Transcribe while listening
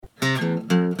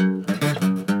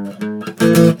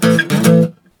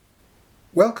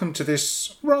Welcome to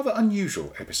this rather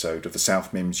unusual episode of the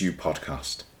South Mims U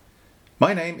podcast.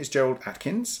 My name is Gerald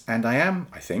Atkins, and I am,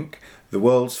 I think, the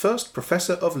world's first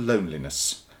professor of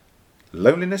loneliness.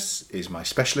 Loneliness is my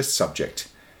specialist subject.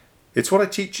 It's what I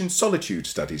teach in solitude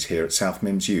studies here at South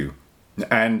Mims U.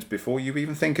 And before you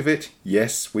even think of it,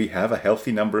 yes, we have a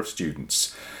healthy number of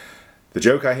students. The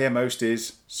joke I hear most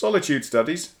is, solitude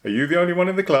studies, are you the only one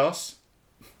in the class?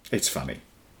 It's funny.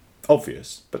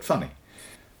 Obvious, but funny.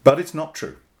 But it's not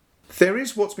true. There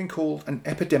is what's been called an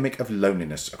epidemic of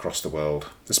loneliness across the world,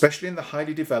 especially in the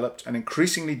highly developed and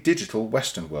increasingly digital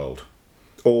Western world.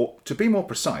 Or, to be more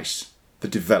precise, the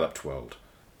developed world.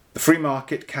 The free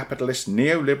market, capitalist,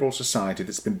 neoliberal society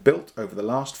that's been built over the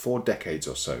last 4 decades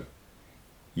or so.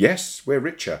 Yes, we're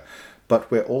richer, but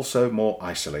we're also more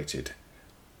isolated.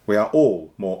 We are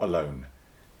all more alone.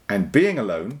 And being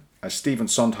alone, as Stephen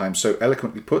Sondheim so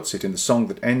eloquently puts it in the song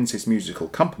that ends his musical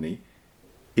company,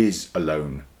 is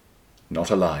alone, not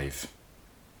alive.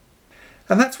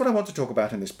 And that's what I want to talk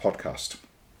about in this podcast.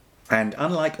 And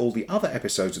unlike all the other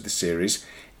episodes of the series,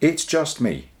 it's just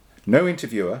me, no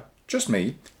interviewer, just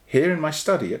me, here in my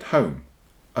study at home,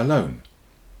 alone.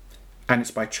 And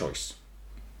it's by choice.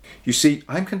 You see,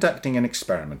 I'm conducting an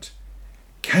experiment.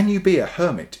 Can you be a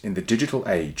hermit in the digital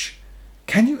age?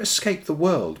 Can you escape the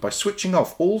world by switching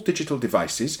off all digital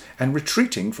devices and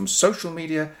retreating from social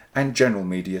media and general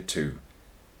media too?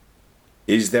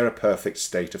 Is there a perfect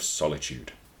state of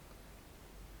solitude?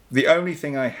 The only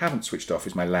thing I haven't switched off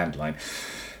is my landline.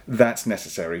 That's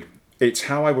necessary. It's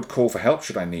how I would call for help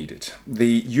should I need it. The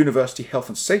university health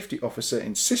and safety officer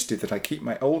insisted that I keep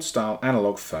my old-style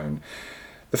analogue phone,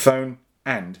 the phone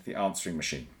and the answering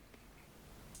machine.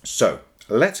 So,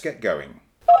 let's get going.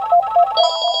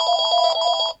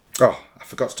 Oh, I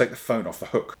forgot to take the phone off the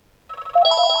hook.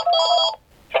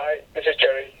 Hi, this is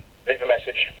Jerry. Leave a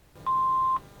message.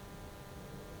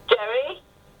 Jerry,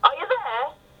 are you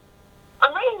there?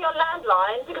 I'm ringing your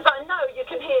landline because I know you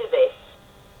can hear this.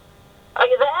 Are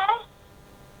you there?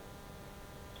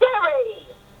 Jerry!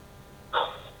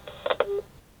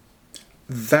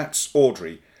 That's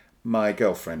Audrey, my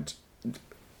girlfriend,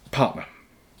 partner,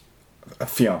 a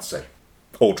fiancée,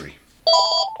 Audrey.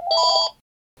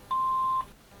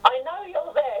 I know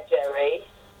you're there, Jerry.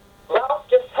 Ralph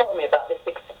just told me about this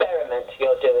experiment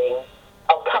you're doing.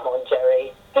 Oh, come on,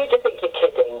 Jerry. Who do you think you're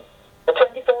kidding? A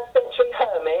 21st century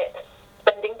hermit,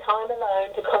 spending time alone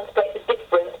to contemplate the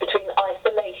difference between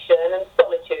isolation and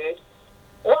solitude.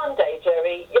 One day,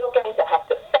 Jerry, you're going to have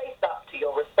to face up to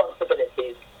your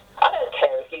responsibilities. I don't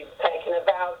care if you've taken a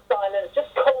vow of silence,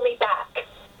 just call me back.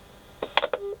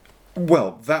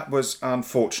 Well, that was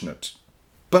unfortunate.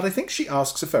 But I think she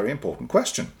asks a very important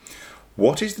question.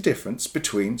 What is the difference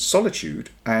between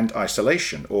solitude and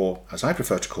isolation, or, as I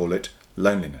prefer to call it,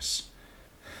 loneliness?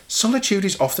 Solitude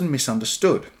is often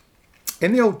misunderstood.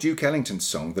 In the old Duke Ellington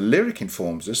song, the lyric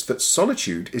informs us that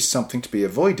solitude is something to be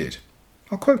avoided.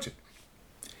 I'll quote it.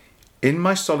 In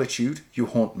my solitude you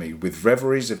haunt me with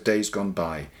reveries of days gone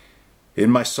by. In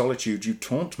my solitude you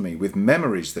taunt me with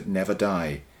memories that never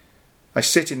die. I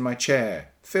sit in my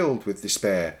chair, filled with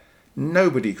despair.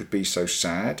 Nobody could be so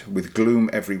sad, with gloom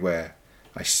everywhere.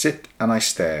 I sit and I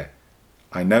stare.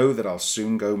 I know that I'll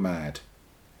soon go mad.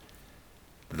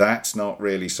 That's not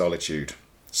really solitude.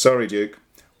 Sorry, Duke.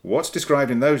 What's described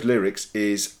in those lyrics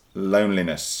is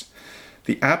loneliness.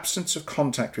 The absence of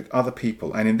contact with other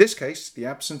people, and in this case, the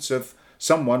absence of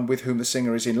someone with whom the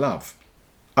singer is in love.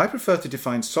 I prefer to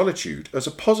define solitude as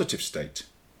a positive state,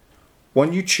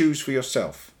 one you choose for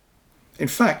yourself. In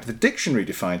fact, the dictionary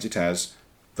defines it as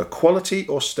the quality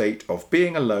or state of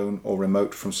being alone or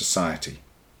remote from society.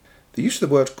 The use of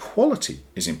the word quality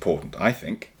is important, I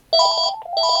think.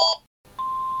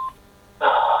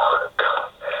 Oh,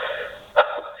 God.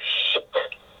 Oh, shit.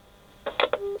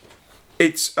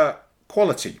 It's a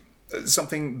quality,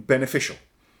 something beneficial.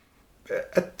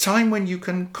 A time when you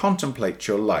can contemplate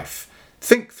your life,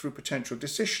 think through potential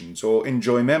decisions, or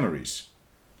enjoy memories.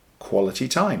 Quality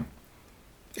time.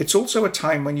 It's also a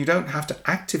time when you don't have to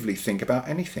actively think about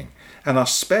anything and are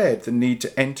spared the need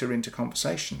to enter into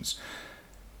conversations.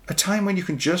 A time when you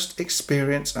can just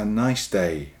experience a nice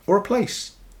day, or a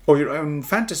place, or your own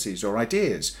fantasies or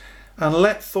ideas, and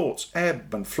let thoughts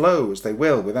ebb and flow as they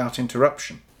will without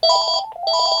interruption.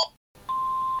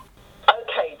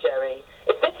 Okay, Jerry,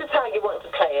 if this is how you want to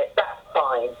play it, that's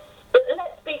fine. But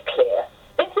let's be clear,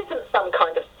 this isn't some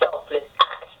kind of selfless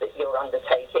act that you're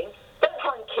undertaking. Don't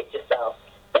try and kid yourself.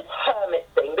 This hermit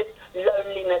thing, this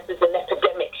loneliness is an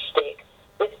epidemic shtick.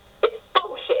 It's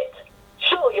bullshit.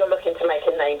 Sure, you're looking to make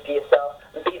a name for yourself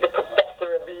and be the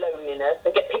professor of loneliness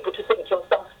and get people to think you're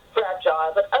some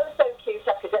fragile but oh so cute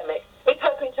academic whose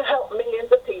hope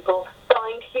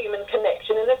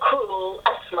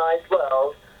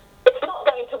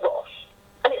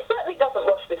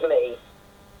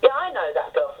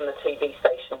from the TV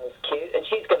station is cute, and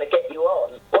she's going to get you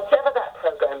on. Whatever that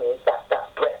programme is, that's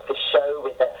that breakfast show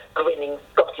with the grinning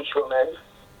Scottish woman.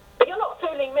 But you're not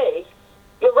fooling me.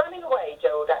 You're running away,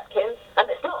 Gerald Atkins, and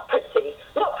it's not pretty.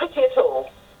 Not pretty at all.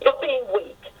 You're being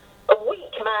weak. A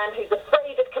weak man who's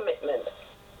afraid of commitment.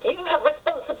 You have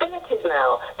responsibilities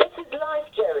now. This is life,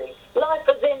 Jerry. Life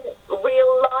as in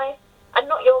real life, and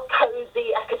not your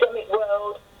cosy academic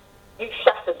world. You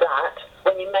shattered that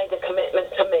when you made a commitment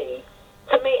to me.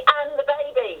 To me and the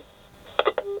baby.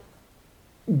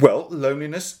 Well,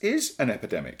 loneliness is an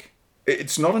epidemic.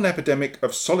 It's not an epidemic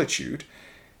of solitude.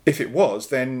 If it was,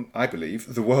 then I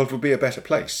believe the world would be a better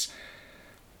place.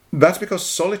 That's because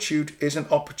solitude is an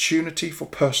opportunity for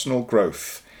personal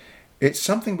growth. It's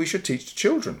something we should teach to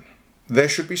children. There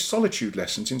should be solitude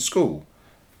lessons in school.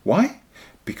 Why?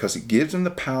 Because it gives them the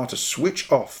power to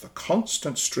switch off the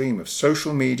constant stream of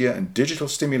social media and digital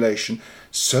stimulation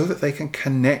so that they can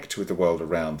connect with the world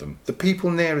around them, the people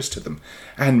nearest to them,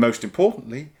 and most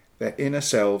importantly, their inner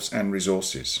selves and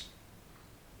resources.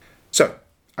 So,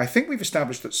 I think we've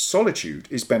established that solitude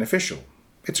is beneficial.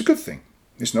 It's a good thing.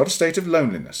 It's not a state of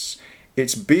loneliness.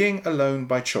 It's being alone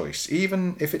by choice.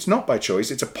 Even if it's not by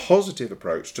choice, it's a positive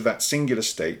approach to that singular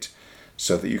state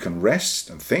so that you can rest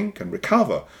and think and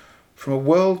recover from a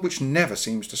world which never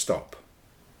seems to stop.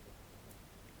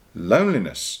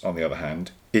 Loneliness, on the other hand,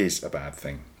 is a bad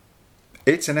thing.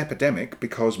 It's an epidemic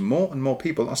because more and more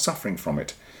people are suffering from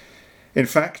it. In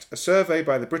fact, a survey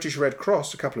by the British Red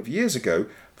Cross a couple of years ago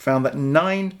found that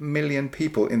 9 million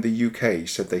people in the UK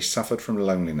said they suffered from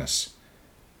loneliness.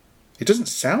 It doesn't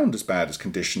sound as bad as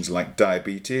conditions like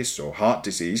diabetes or heart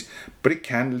disease, but it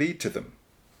can lead to them.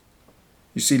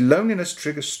 You see, loneliness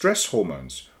triggers stress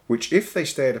hormones, which, if they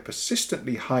stay at a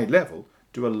persistently high level,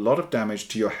 do a lot of damage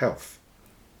to your health.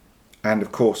 And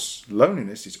of course,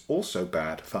 loneliness is also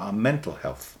bad for our mental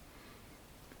health.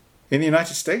 In the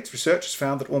United States, researchers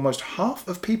found that almost half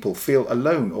of people feel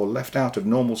alone or left out of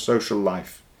normal social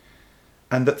life,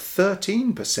 and that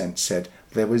 13% said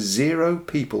there were 0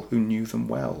 people who knew them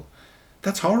well.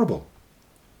 That's horrible.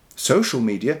 Social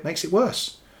media makes it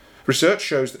worse. Research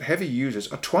shows that heavy users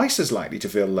are twice as likely to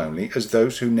feel lonely as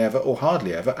those who never or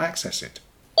hardly ever access it.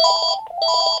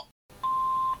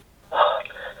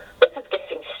 This is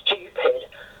getting stupid.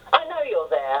 I know you're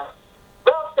there.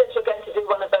 Ralph said you're going to do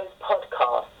one of those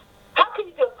podcasts. How can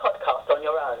you do a podcast on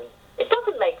your own? It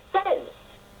doesn't make sense.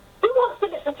 Who wants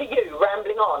to listen to you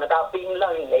rambling on about being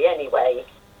lonely anyway?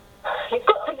 You've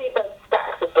got to leave those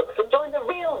stacks of books and join the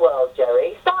real world,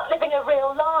 Jerry. Start living a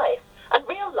real life. And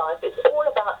real life is all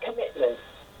about commitment.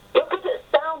 You're good at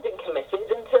sounding committed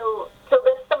until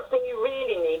there's something you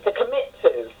really need to commit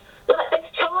to. Like this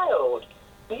child.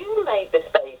 You made this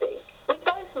baby. We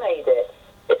both made it.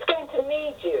 It's going to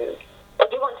need you. Or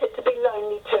do you want it to be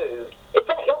lonely too? Is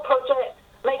that your project?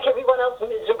 Make everyone else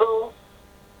miserable?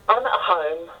 I'm at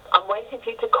home. I'm waiting for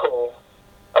you to call.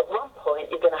 At one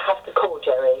point, you're going to have to call,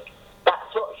 Jerry.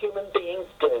 That's what human beings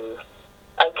do.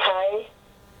 Okay?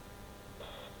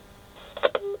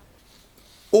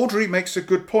 Audrey makes a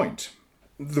good point.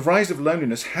 The rise of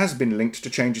loneliness has been linked to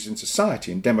changes in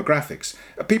society and demographics.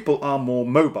 People are more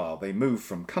mobile. They move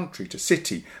from country to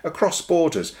city, across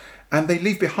borders, and they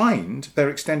leave behind their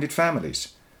extended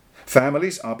families.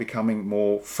 Families are becoming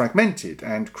more fragmented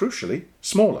and, crucially,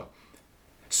 smaller.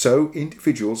 So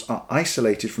individuals are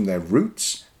isolated from their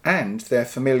roots and their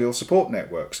familial support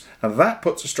networks, and that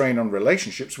puts a strain on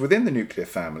relationships within the nuclear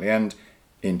family, and,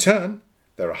 in turn,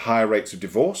 there are higher rates of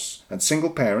divorce and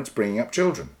single parents bringing up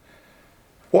children.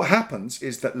 What happens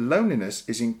is that loneliness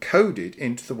is encoded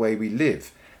into the way we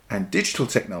live, and digital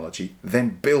technology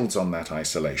then builds on that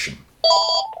isolation.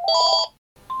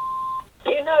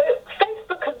 You know,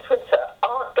 Facebook and Twitter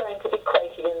aren't going to be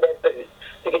quaking in their boots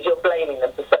because you're blaming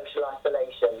them for social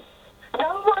isolation.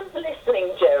 No one's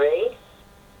listening, Jerry.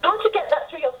 Can't you get that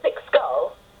through your thick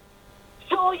skull?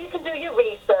 Sure, you can do your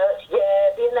research,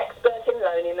 be an expert in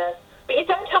loneliness, but you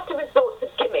don't have to resort to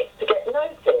gimmicks to get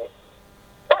noticed.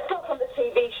 That girl from the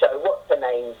TV show, what's her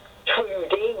name?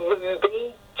 Trudy,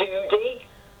 Ruby, Judy.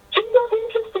 She's not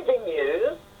interested in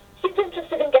you. She's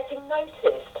interested in getting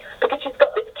noticed because she's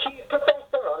got this cute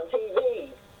professor on TV.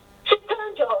 She's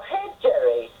turned your head,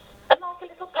 Jerry. And like a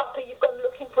little puppy, you've gone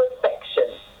looking for affection.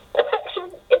 Affection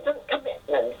isn't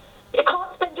commitment. You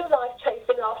can't spend your life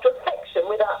chasing after affection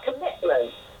without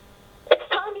commitment. It's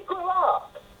time you grew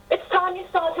up. It's time you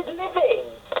started living.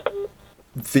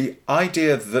 The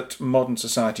idea that modern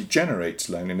society generates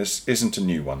loneliness isn't a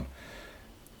new one.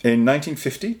 In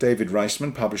 1950, David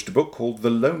Reisman published a book called The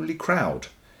Lonely Crowd.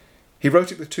 He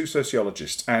wrote it with 2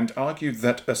 sociologists and argued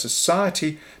that a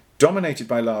society dominated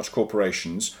by large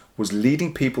corporations, was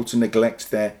leading people to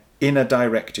neglect their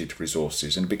inner-directed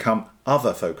resources and become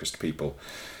other-focused people.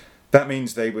 That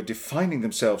means they were defining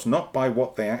themselves not by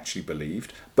what they actually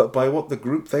believed, but by what the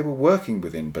group they were working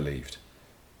within believed.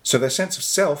 So their sense of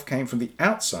self came from the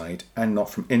outside and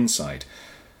not from inside.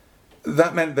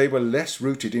 That meant they were less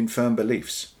rooted in firm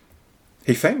beliefs.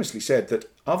 He famously said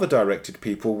that other-directed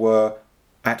people were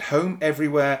at home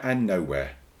everywhere and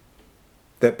nowhere.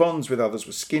 Their bonds with others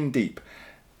were skin deep,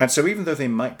 and so even though they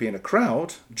might be in a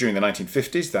crowd, during the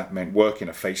 1950s that meant work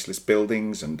in faceless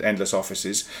buildings and endless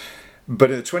offices, but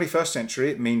in the 21st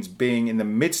century it means being in the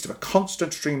midst of a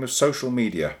constant stream of social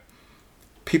media.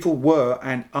 People were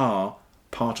and are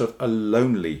part of a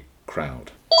lonely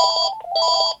crowd.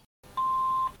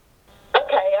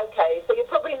 Okay, so you're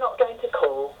probably not going to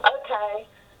call. Okay,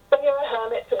 so you're a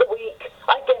hermit for the week.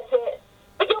 I get it.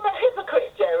 But you're a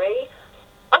hypocrite, Jerry.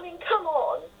 I mean, come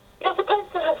on. You're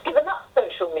supposed to have given up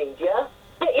social media,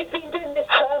 yet you've been doing this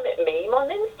hermit meme on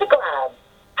Instagram.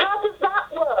 How does that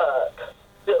work?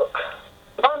 Look,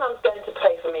 my mum's going to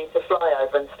pay for me to fly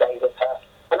over and stay with her,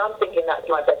 and I'm thinking that's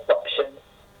my best option.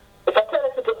 If I tell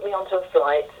her to book me onto a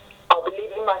flight, I'll be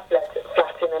leaving my flat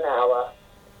in an hour.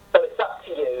 So it's up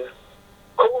to you.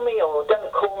 Call me or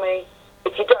don't call me.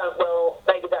 If you don't, well,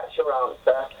 maybe that's your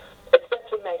answer. It's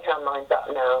best we make our minds up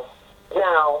now.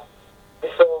 Now,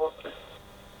 before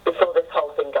this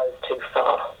whole thing goes too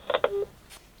far.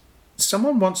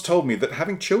 Someone once told me that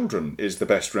having children is the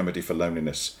best remedy for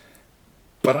loneliness.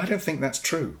 But I don't think that's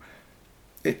true.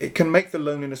 It can make the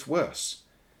loneliness worse.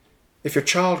 If your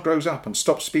child grows up and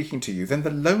stops speaking to you, then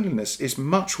the loneliness is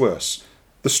much worse.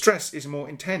 The stress is more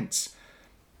intense.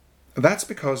 That's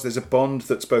because there's a bond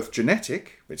that's both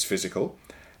genetic, it's physical,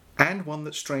 and one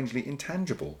that's strangely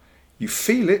intangible. You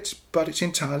feel it, but it's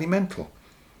entirely mental.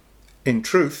 In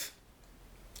truth,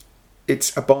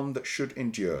 it's a bond that should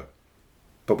endure.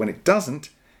 But when it doesn't,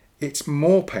 it's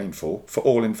more painful for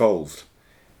all involved.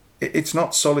 It's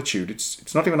not solitude,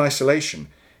 it's not even isolation.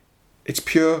 It's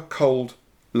pure, cold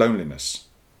loneliness.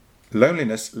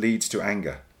 Loneliness leads to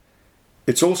anger.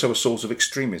 It's also a source of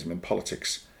extremism in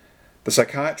politics. The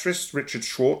psychiatrists Richard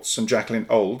Schwartz and Jacqueline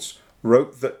Olds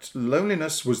wrote that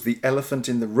loneliness was the elephant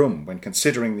in the room when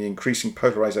considering the increasing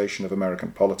polarization of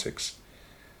American politics.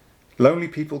 Lonely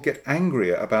people get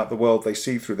angrier about the world they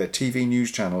see through their TV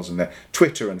news channels and their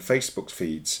Twitter and Facebook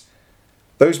feeds.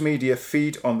 Those media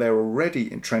feed on their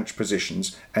already entrenched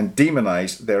positions and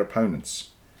demonize their opponents.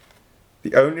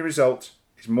 The only result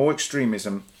is more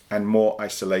extremism and more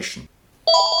isolation.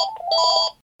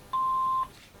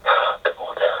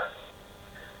 God.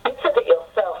 You said it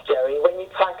yourself, Jerry, when you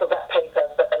titled that paper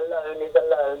that alone is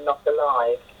alone, not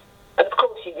alive. And of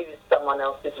course you used someone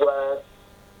else's words.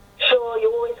 Sure,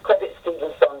 you always credit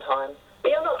Stephen Sondheim, but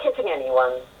you're not kidding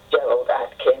anyone, Gerald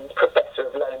Atkins, Professor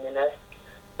of Loneliness.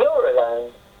 You're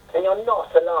alone, and you're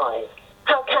not alive.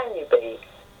 How can you be?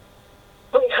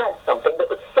 We had something that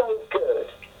was so good,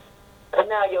 and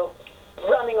now you're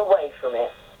running away from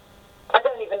it. I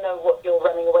don't even know what you're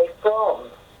running away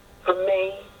from. From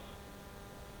me?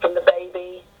 From the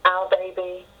baby? Our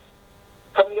baby?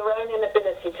 From your own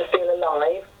inability to feel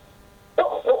alive?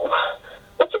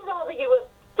 Would you rather you were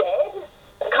dead?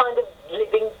 A kind of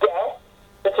living death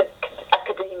that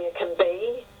academia can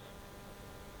be?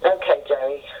 Okay,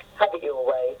 Jerry, have it your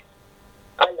way.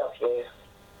 I love you.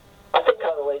 I think I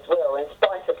always will, in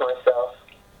spite of myself.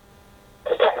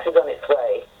 The taxi's on its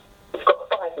way. You've got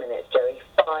 5 minutes, Jerry.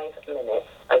 5 minutes,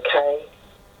 okay?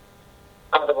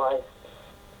 Otherwise,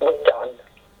 we're done.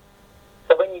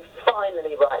 So when you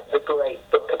finally write the great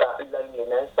book about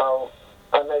loneliness, I'll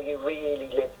know you really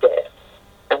lived it,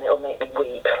 and it'll make me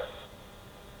weep.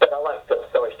 But I won't feel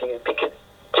sorry for you, because,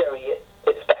 Jerry,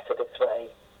 it's better this way.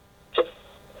 Just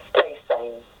stay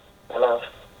sane, my love.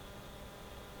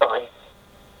 Bye.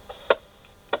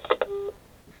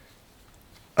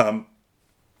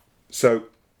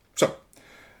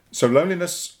 So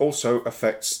loneliness also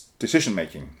affects decision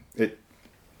making.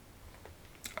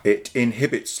 It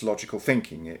inhibits logical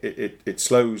thinking. It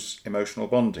slows emotional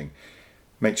bonding,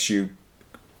 makes you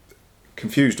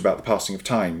confused about the passing of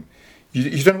time.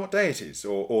 You don't know what day it is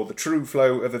or the true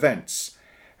flow of events.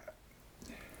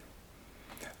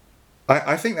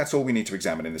 I think that's all we need to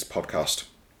examine in this podcast.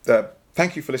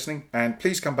 Thank you for listening, and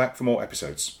please come back for more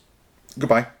episodes.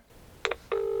 Goodbye.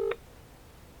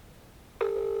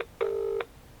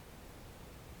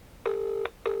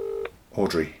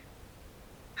 Audrey.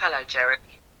 Hello, Jerry.